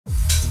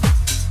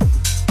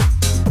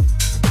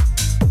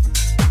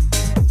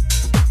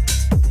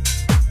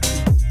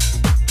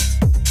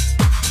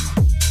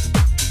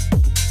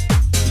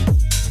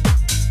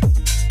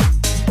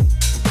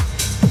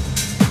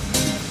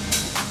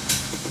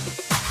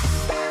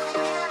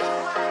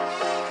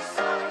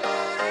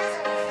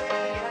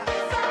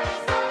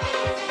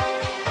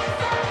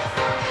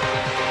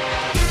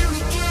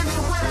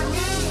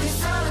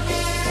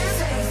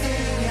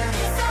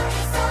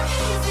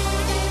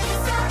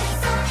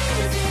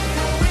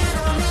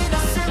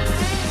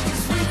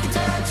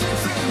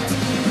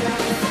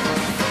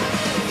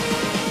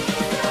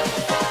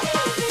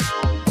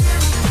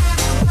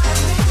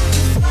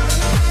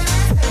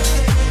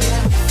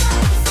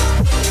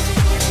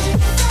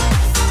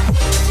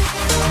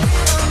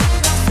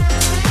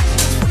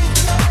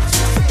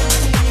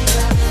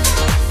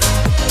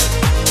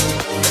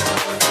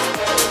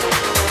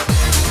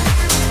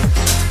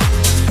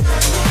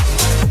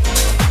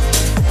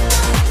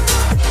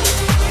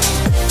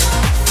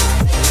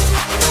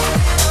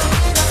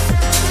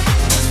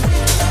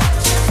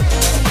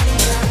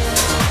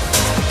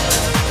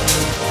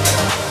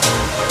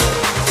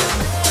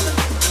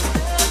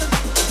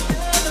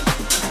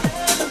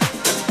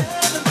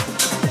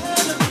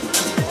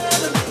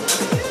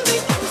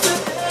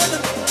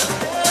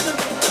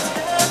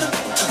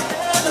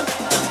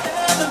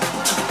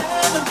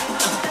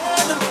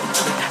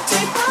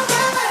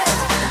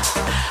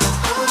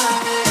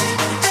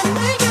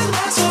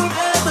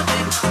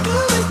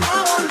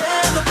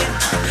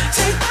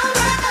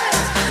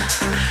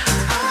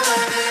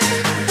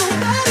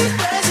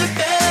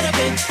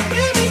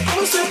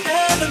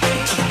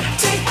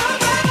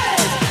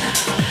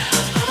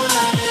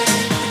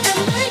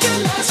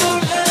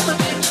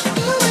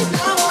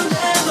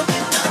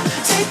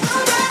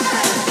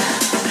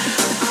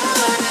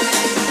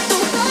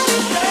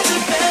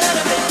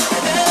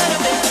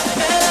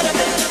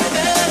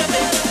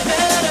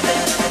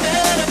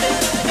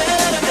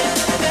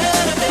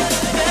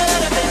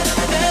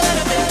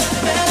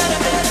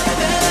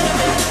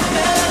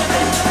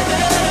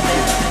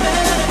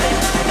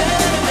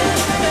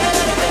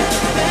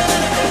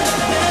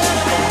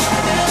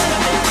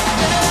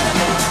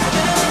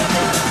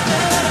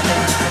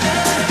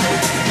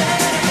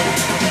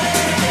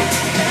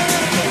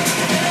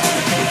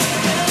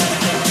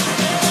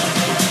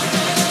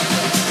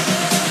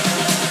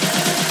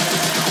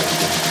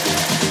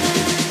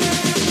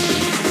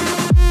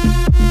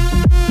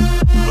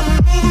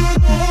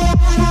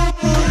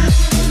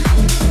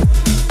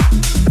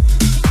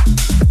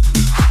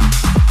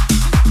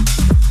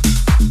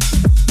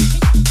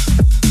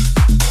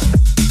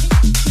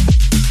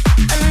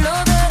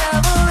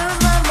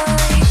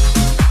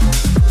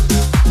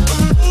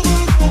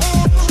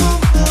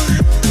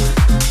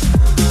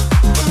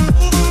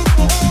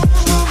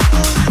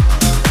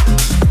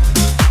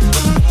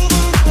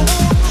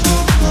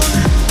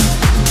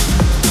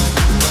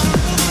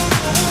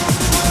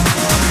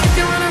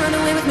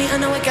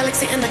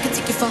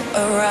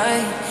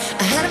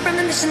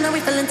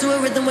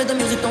with the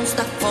music, don't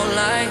stop all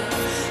night.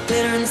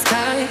 Glitter in the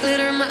sky,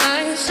 glitter in my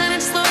eyes, shining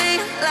just the way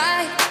you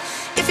like.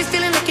 If you're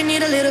feeling like you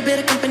need a little bit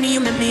of company, you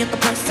met me at the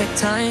perfect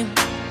time.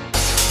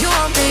 You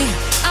want me,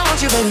 I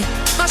want you, baby.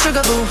 My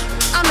sugar boo,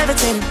 I'm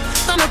levitating.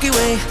 The Milky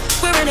Way,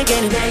 we're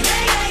renegading. Yeah, yeah,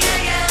 yeah,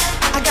 yeah,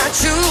 yeah. I got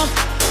you,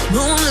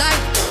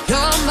 moonlight,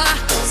 you're my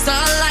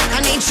starlight.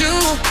 I need you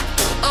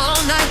all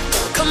night.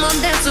 Come on,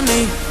 dance with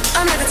me.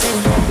 I'm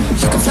levitating.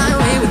 You can fly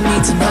away with me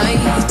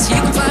tonight.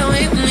 You can fly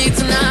away with me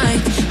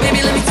tonight.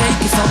 Baby, let me take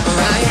you for a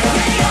ride. Yeah,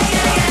 yeah, yeah,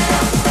 yeah,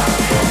 yeah.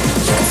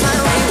 You can fly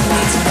away with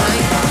me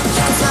tonight.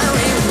 You can fly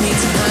away with me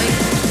tonight.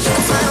 You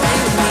can fly away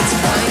with me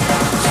tonight.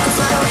 You can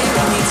fly away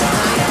with me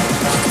tonight.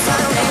 You can fly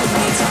away with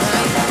me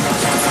tonight.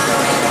 You can fly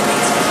away with me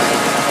tonight.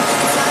 You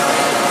can fly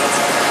away with me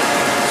tonight.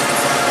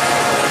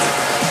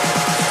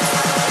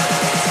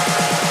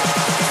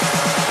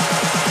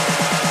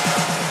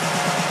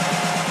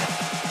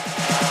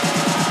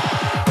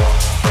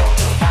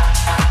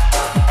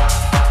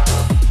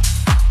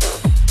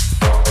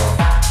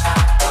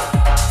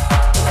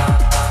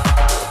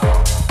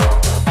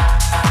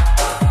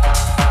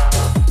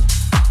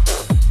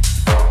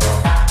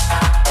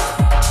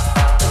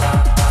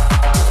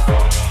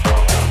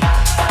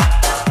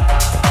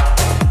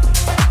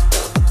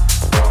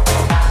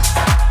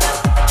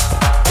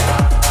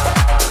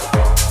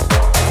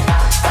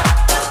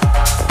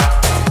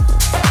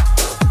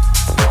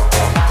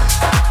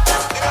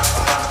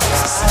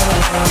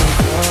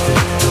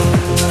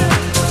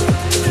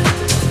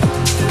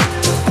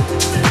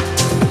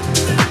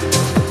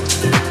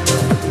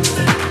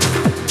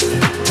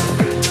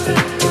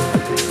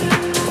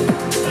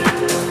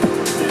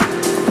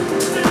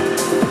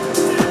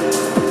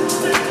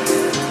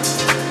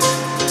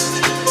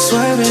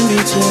 Swerving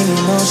between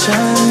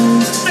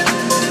emotions,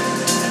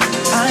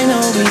 I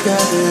know we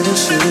got good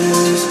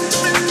issues.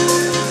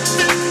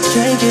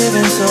 Can't give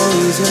in so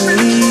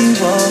easily,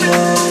 whoa,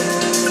 whoa.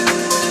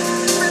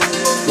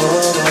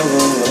 Whoa, whoa,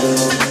 whoa,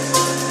 whoa.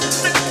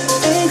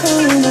 Ain't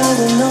going out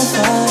with no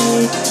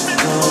fight,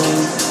 no.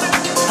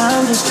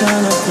 I'm just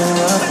trying to clear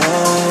my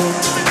heart.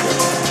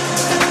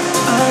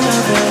 I'm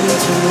not ready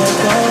to let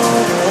go.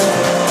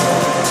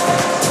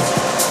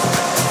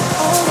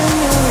 Oh, when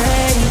you're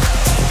ready,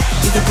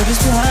 we can put this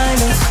behind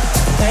us.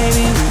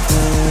 Baby, we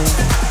can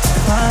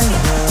find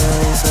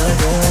us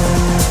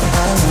again.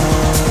 I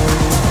know.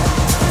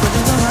 Put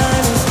this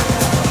behind us.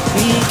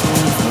 We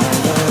can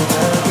find us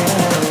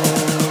again.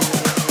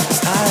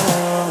 'Cause I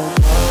know.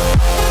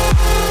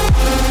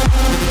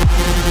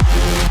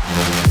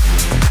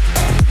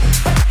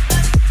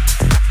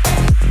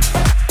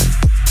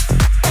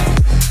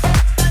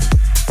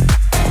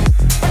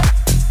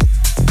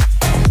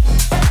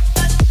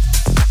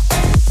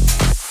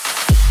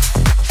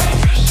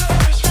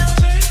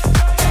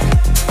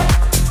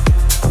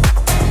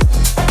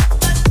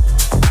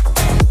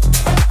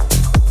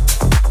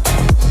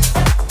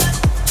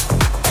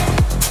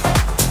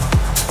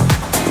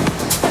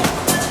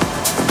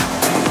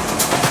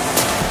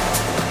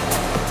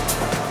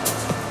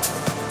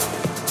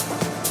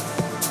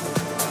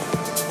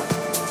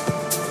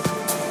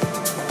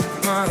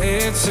 My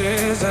head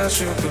says I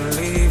should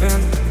believe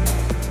in,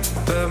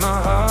 but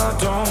my heart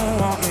don't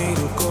want me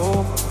to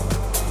go.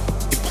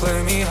 You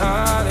play me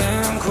hot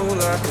and cool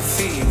like a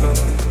fever,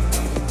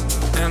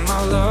 and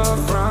my love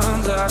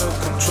runs out of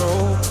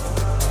control,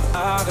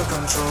 out of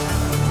control.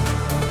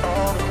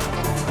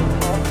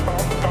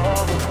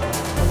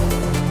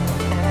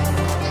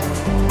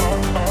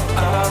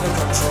 Out of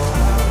control.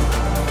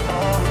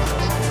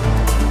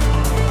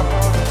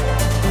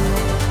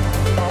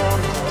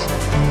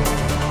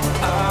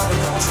 Out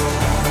of control.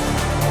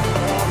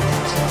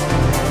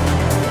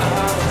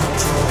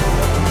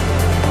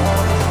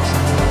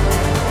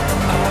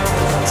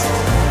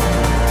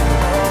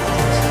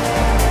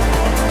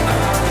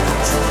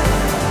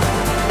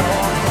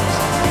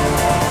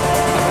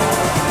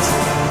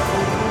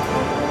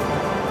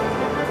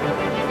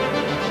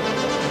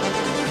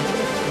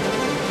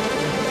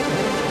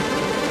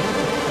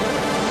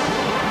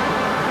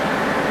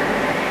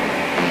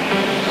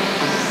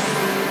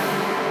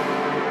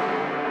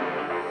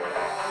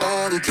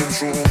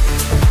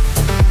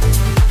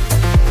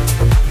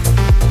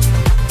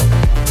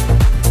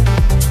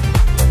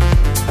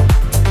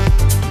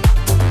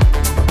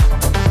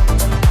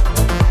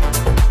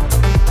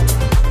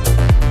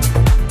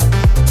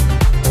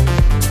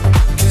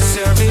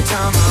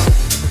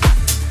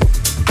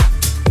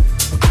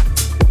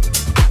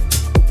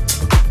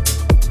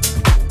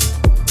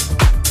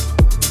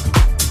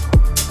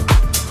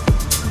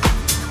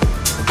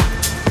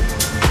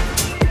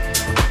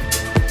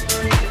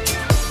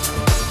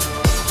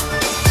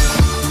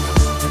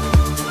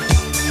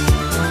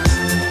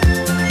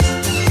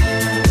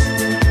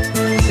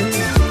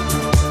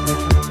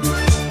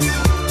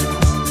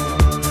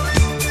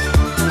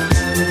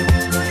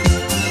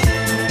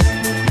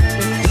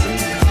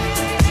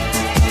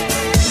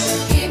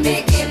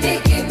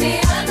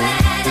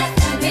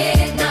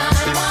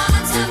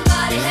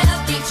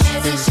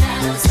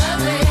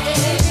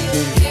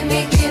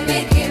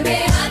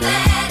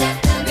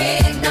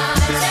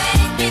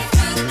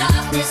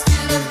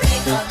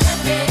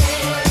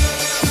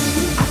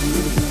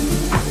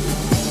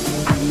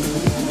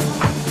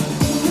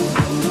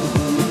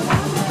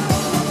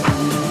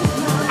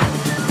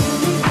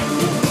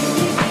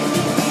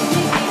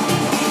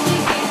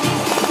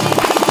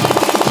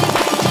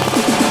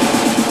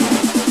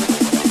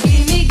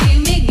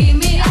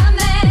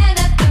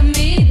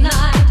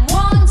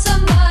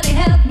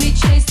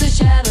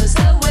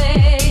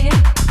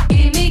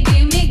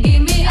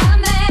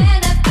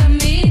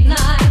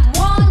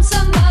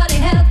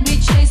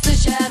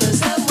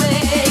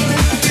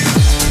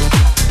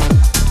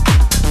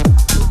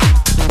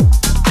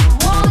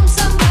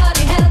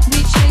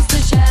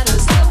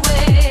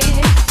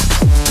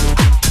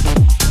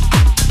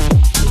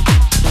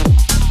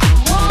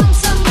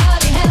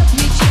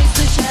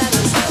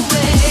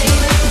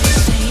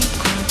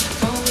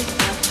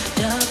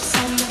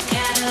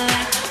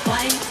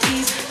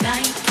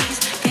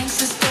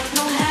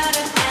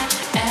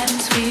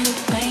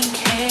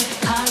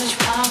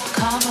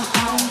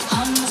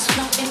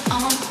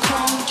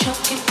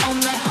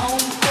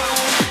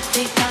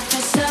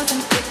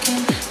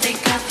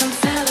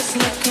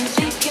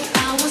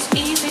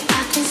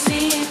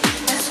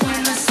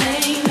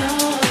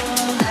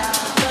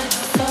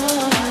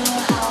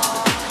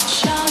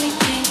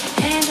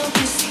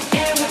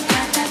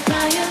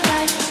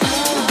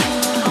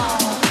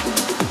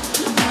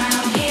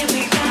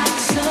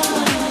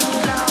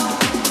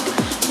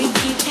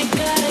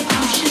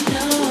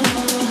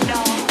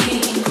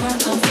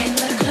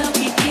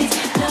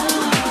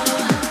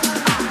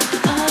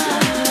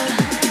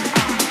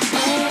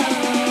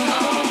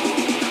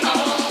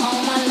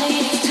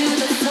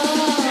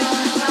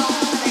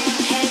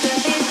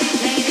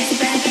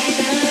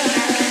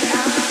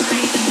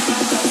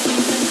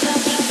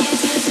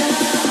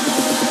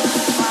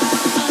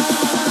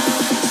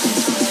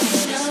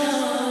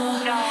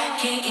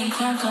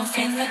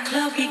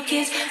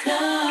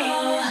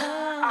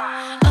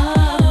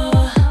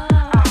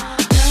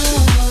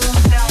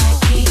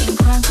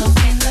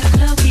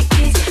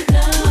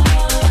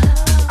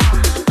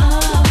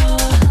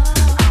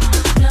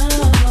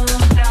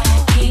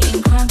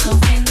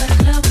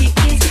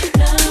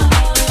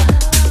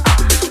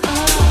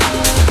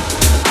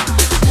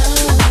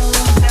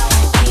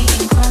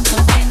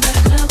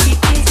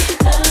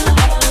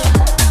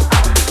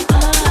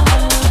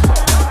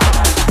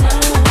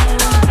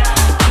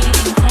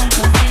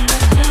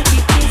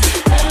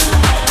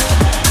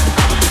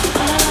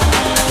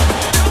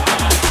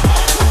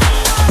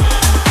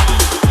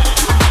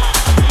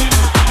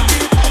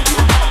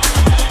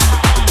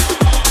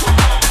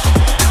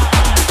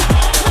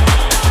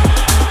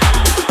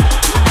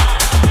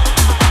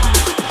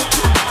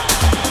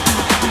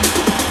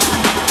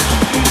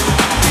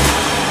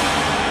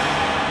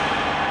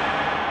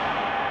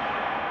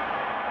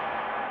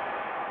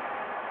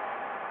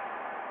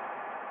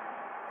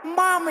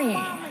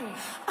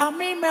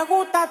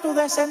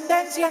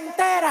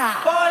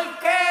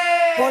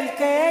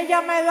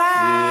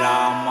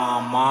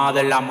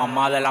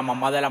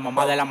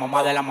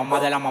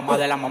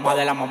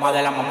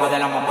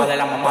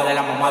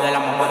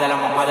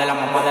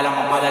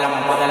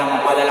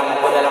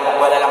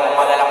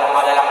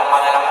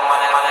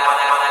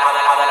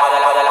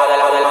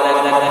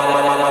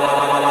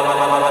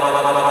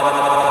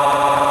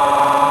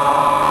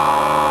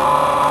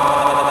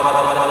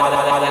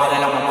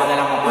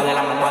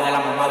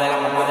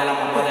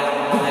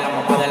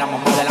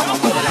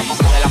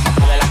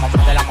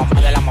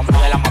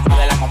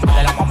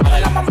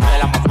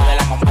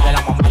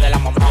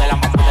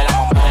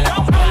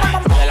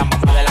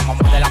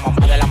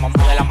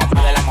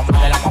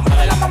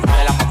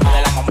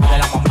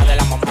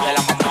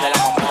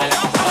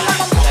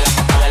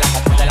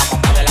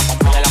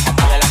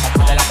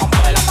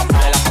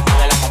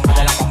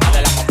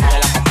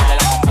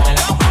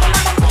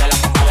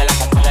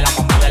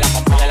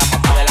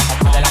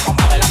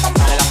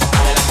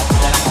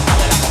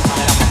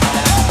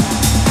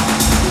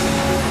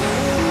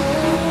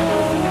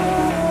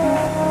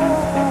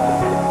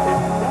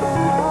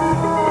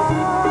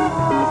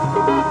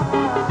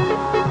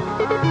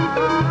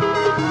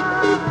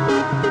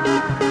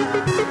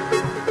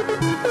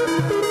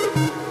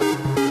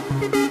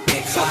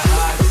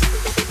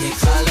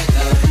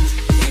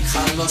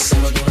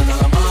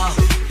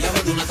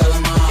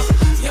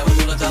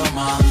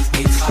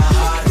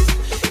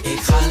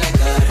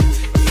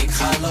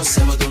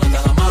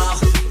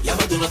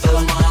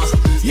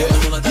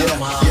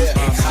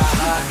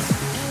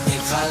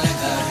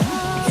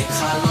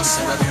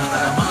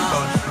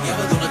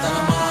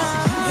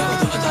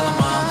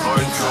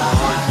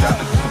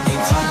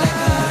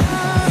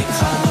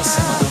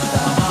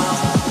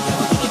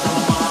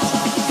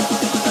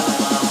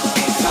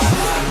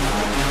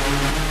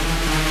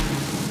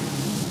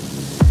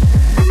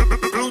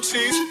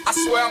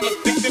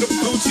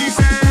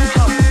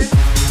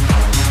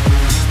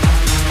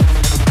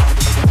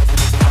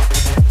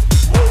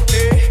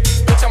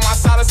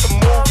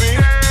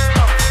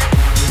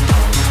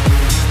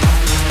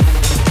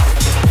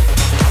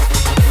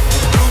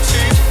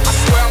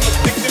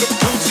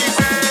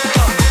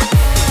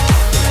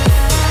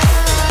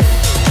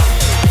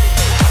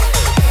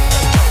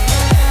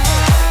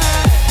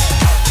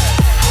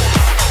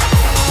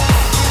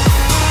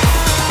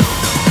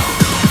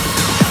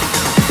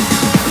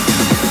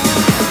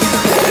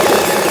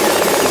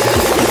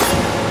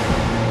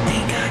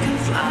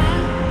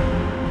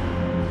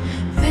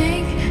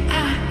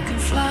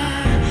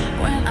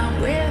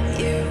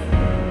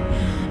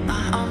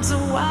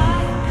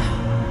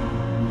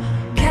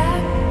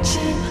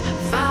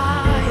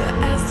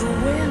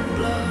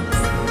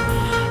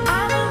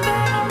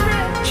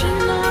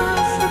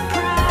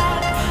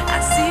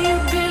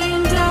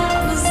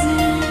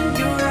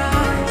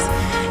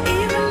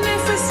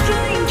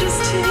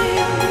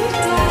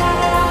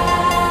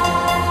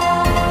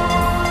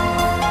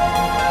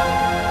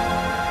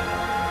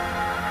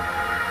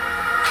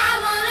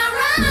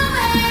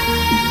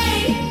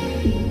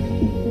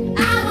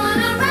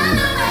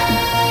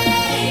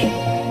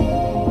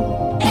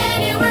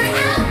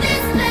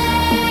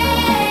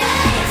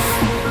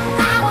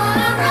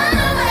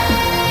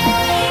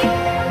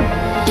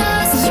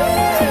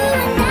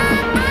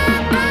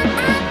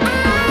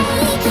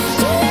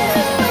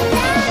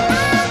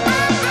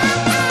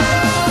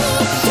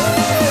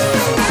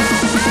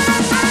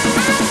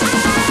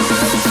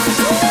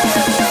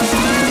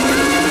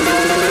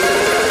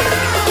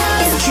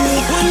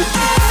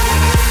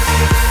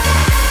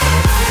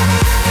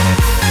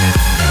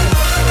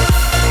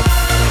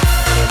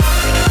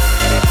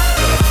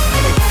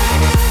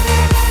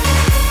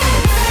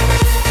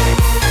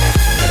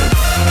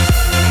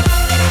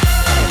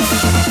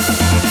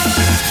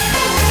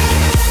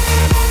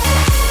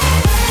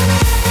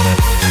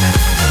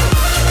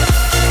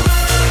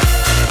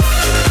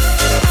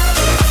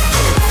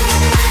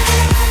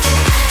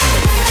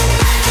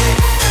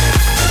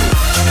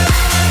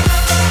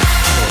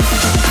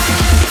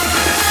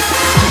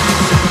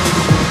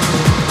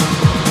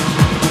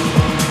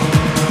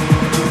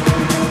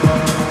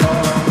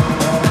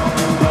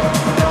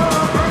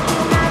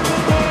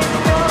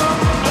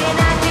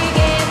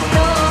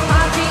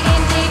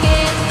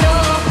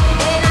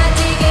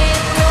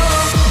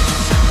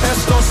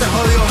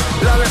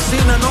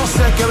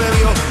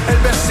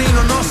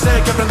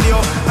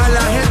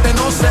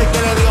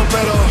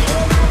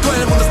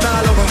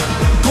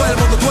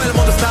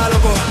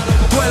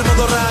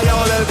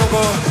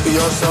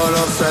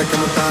 che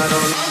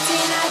montarono.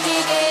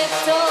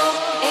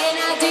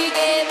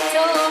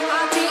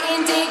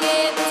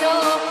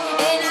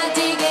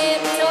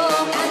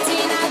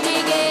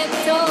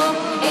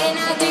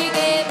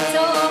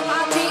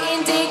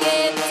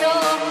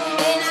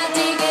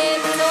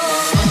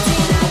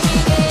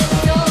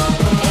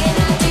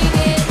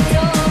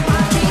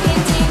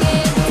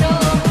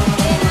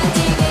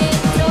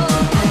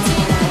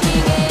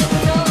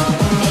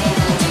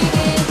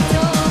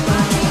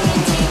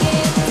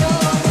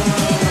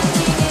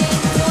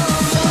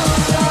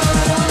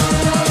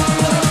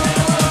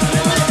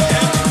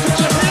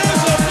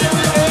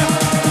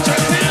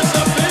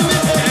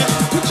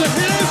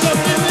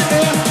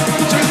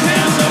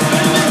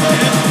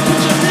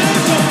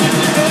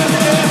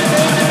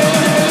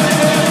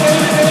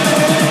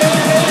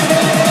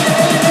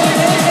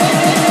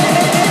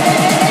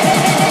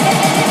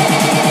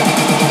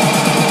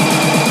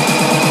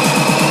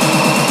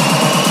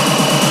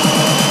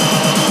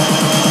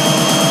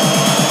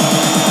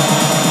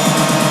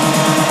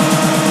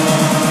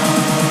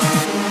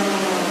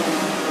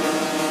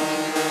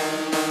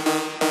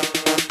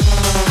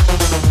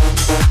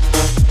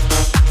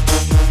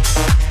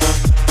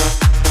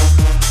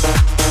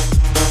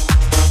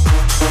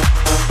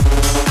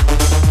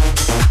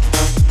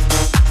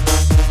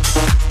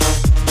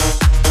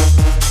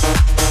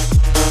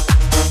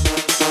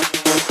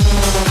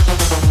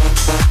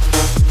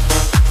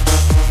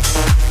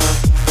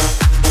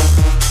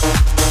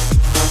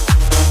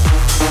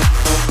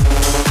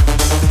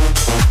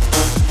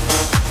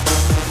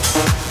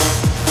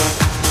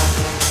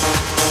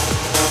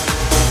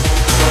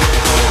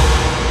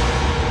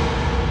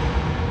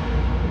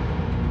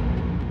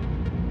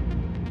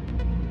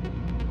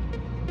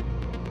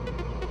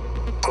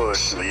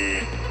 Push me,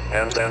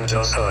 and then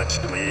just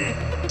touch me,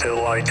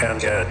 till I can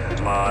get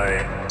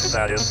my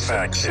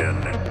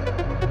satisfaction.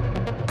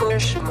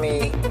 Push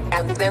me,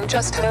 and then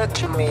just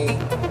touch me,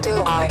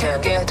 till I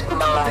can get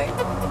my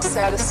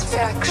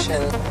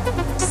satisfaction.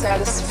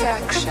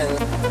 Satisfaction.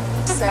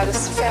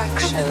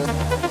 Satisfaction.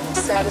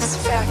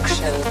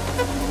 Satisfaction.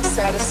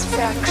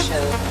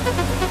 Satisfaction.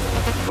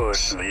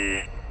 Push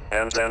me,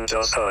 and then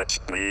just touch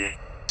me,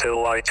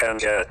 till I can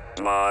get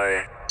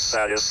my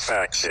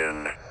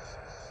satisfaction.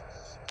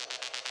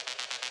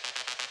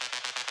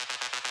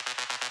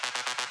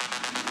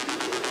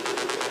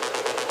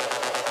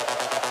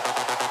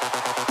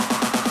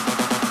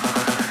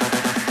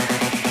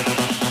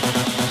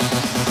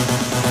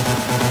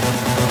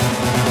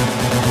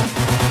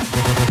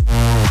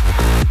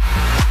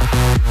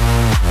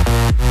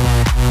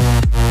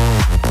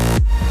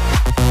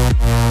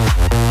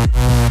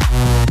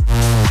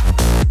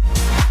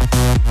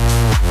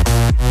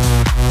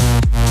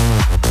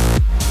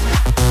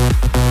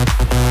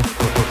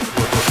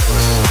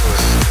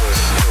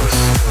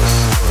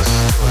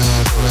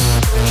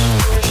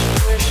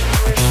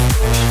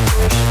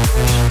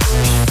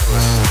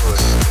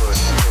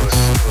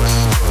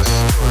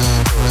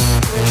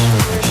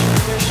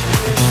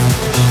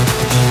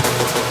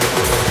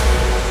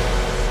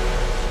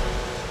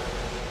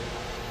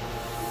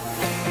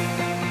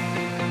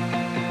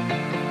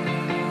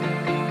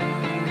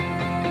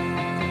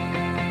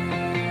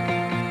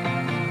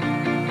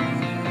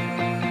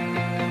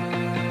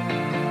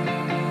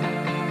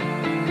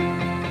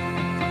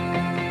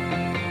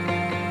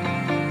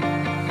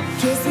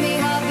 Kiss me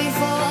hard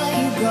before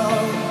you go.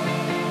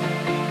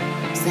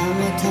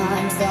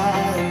 Summertime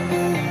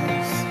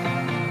sadness.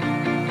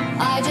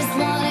 I just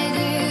wanted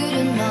you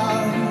to know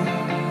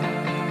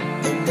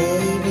that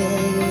baby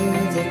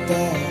you're the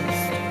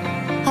best.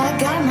 I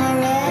got my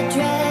red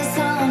dress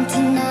on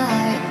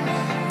tonight,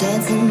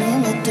 dancing in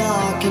the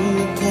dark in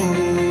the pale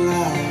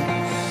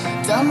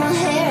moonlight. Done my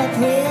hair up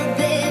real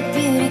big,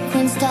 beauty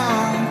queen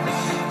style.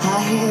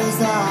 High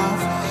heels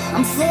off,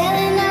 I'm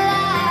feeling alive.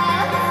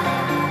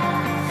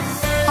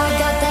 I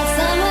got that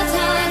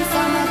summertime,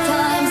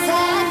 summertime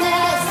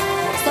sadness.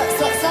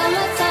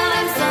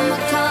 Summertime,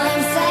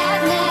 summertime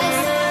sadness.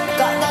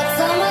 Got that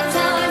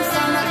summertime,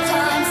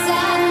 summertime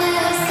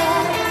sadness.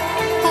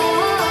 Oh,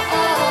 oh,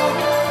 oh.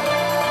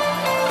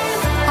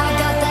 I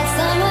got that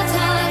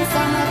summertime,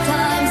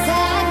 summertime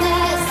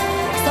sadness.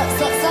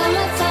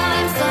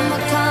 Summertime,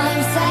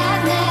 summertime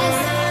sadness.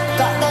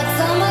 Got that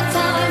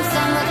summertime,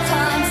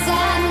 summertime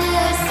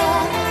sadness.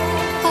 Oh,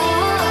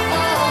 oh,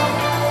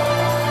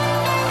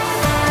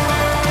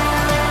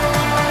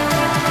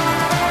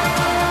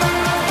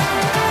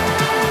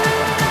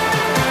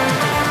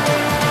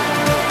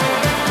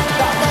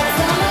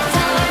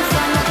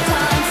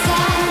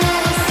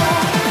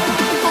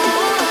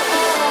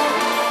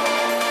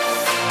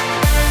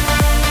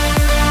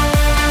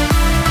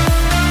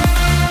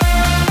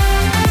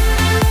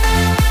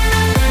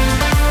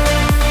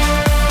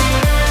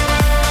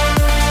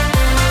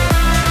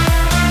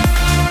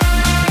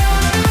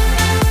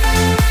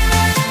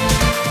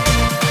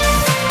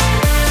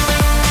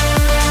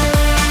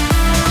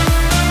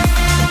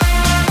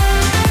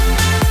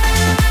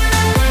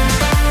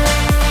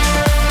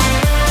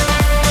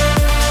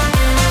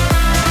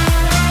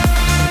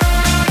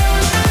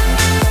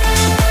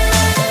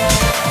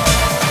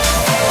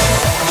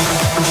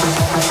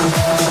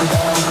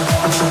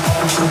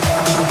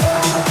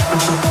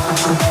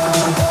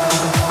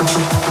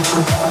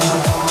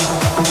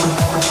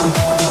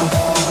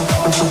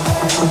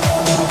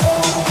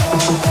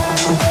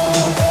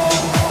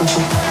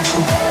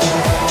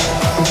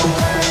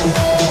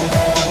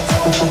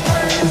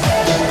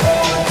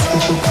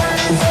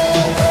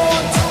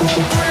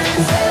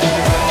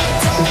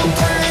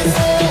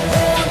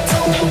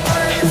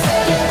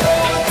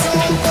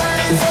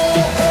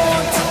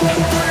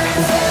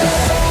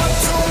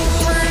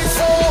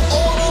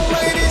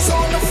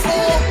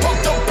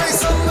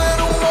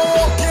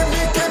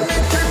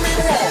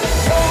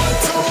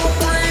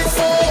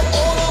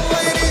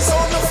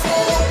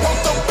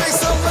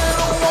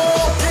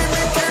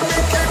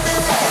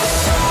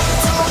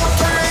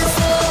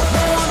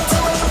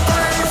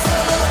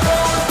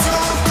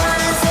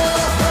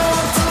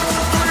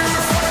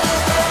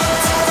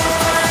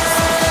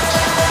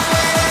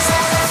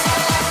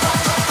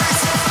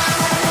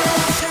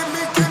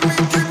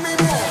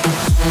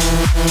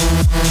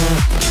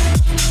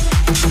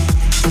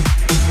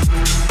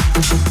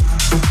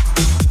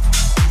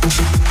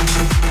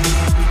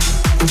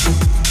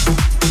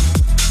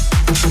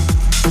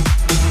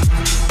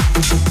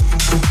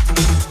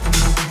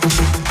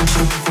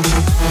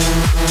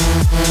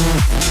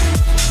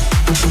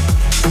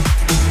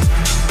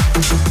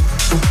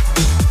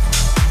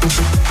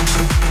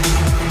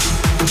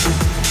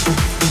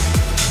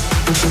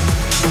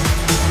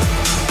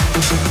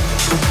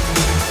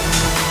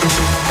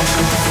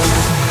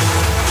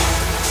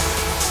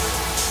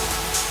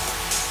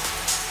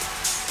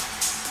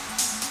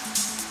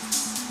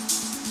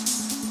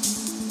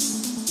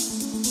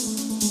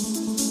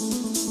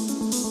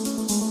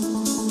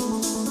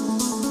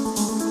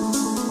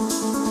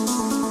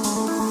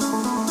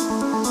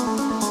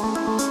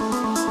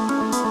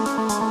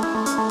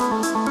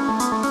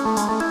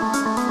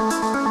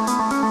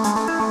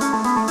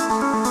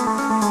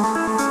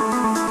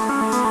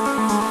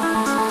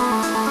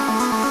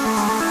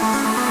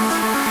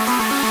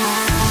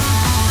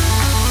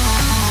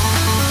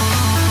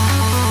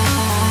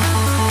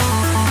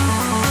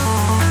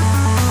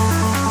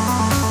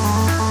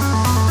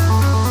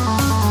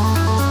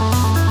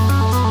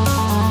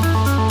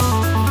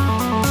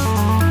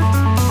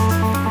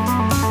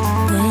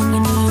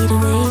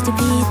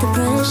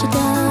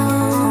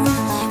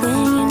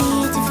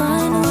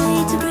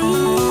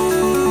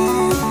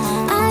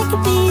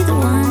 be the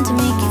one to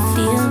make you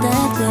feel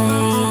that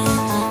way.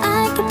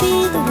 I could be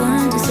the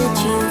one to set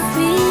you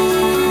free.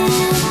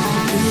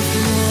 If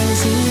you never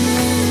seen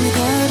when the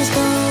crowd is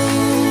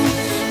gone,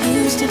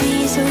 used to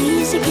be so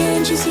easy,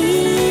 can't you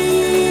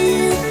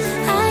see?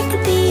 I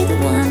could be the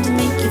one to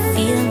make you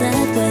feel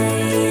that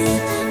way.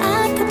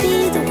 I could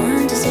be the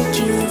one to set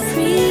you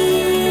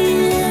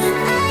free.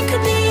 I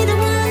could be the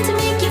one to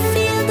make you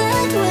feel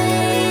that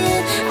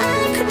way.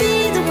 I could be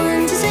the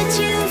one to set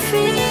you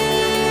free.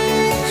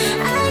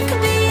 I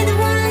could be the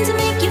one to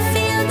make you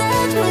feel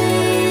that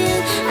way.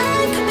 I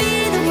could be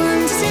the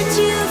one to set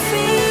you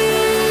free.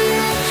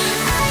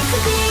 I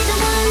could be the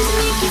one to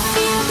make you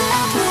feel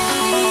that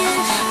way.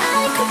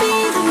 I could be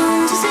the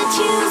one to set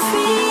you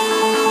free.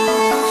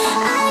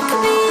 I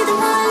could be the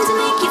one to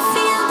make you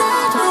feel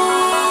that way.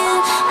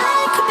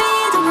 I could be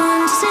the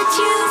one to set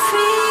you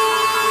free.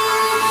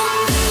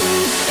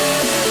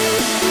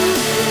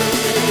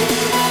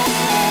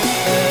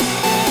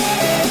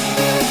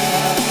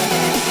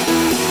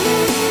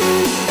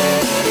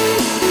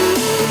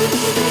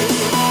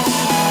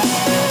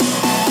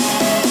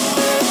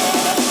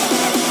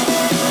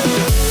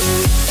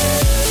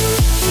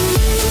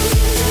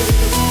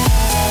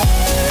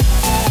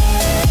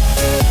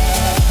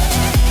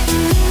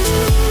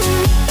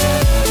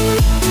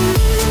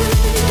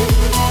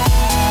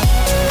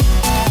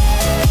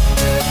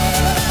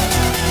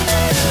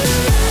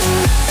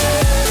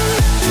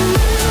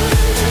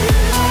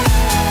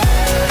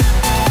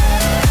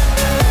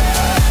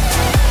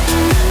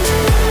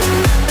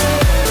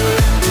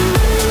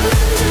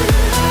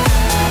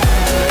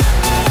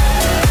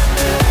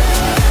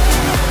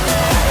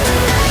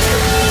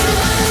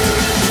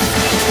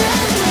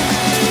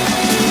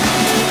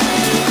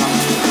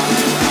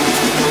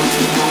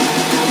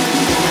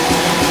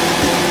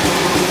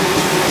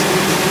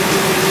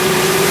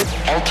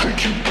 I'll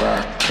take you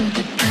back to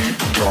the deep,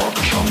 dark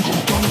jungle.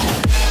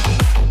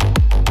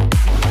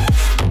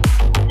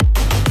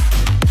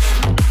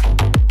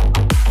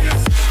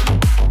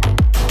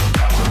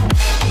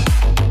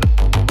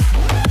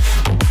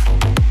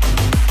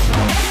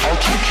 I'll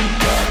take you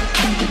back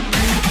to the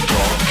deep,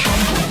 dark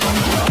jungle.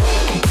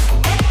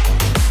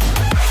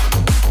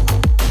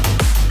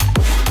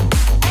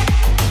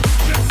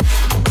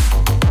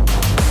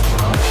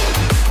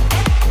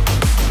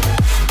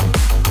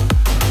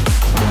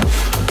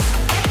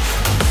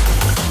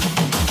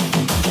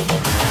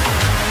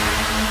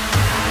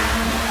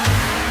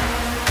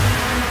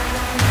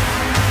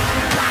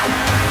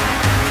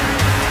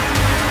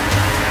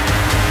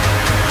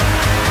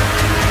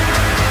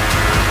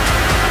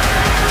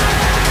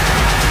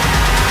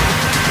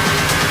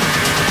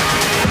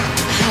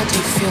 How do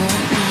you feel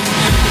right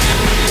now?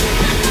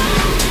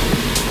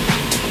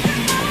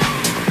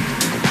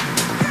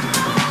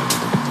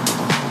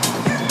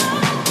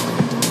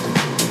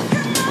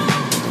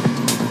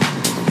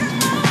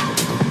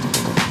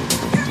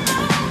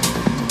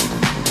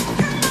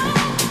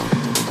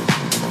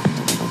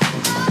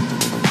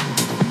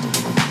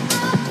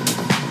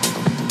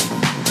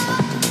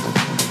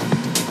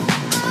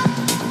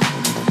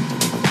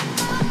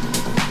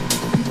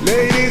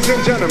 Ladies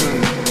and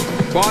gentlemen,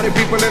 party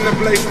people in the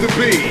place to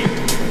be,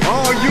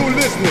 all you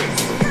listeners,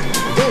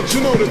 don't you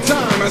know the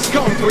time has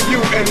come for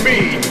you and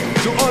me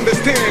to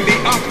understand the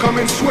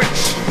upcoming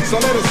switch? So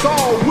let us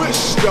all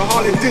wish the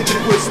Holly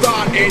Digit will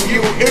start a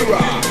new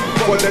era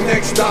for the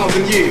next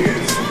 1,000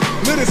 years.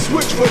 Let it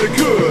switch for the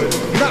good,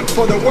 not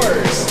for the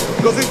worse,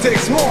 cause it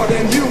takes more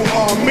than you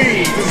or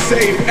me to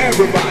save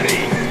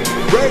everybody.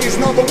 Raise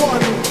number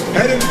 1,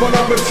 heading for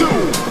number 2.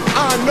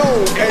 I know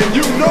and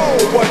you know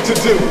what to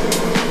do.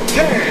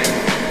 10,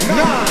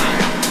 9,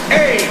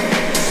 8,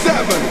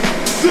 7,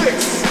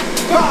 6,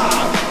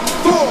 5,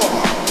 4,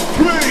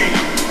 3,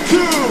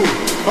 2,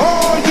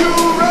 are you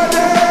ready?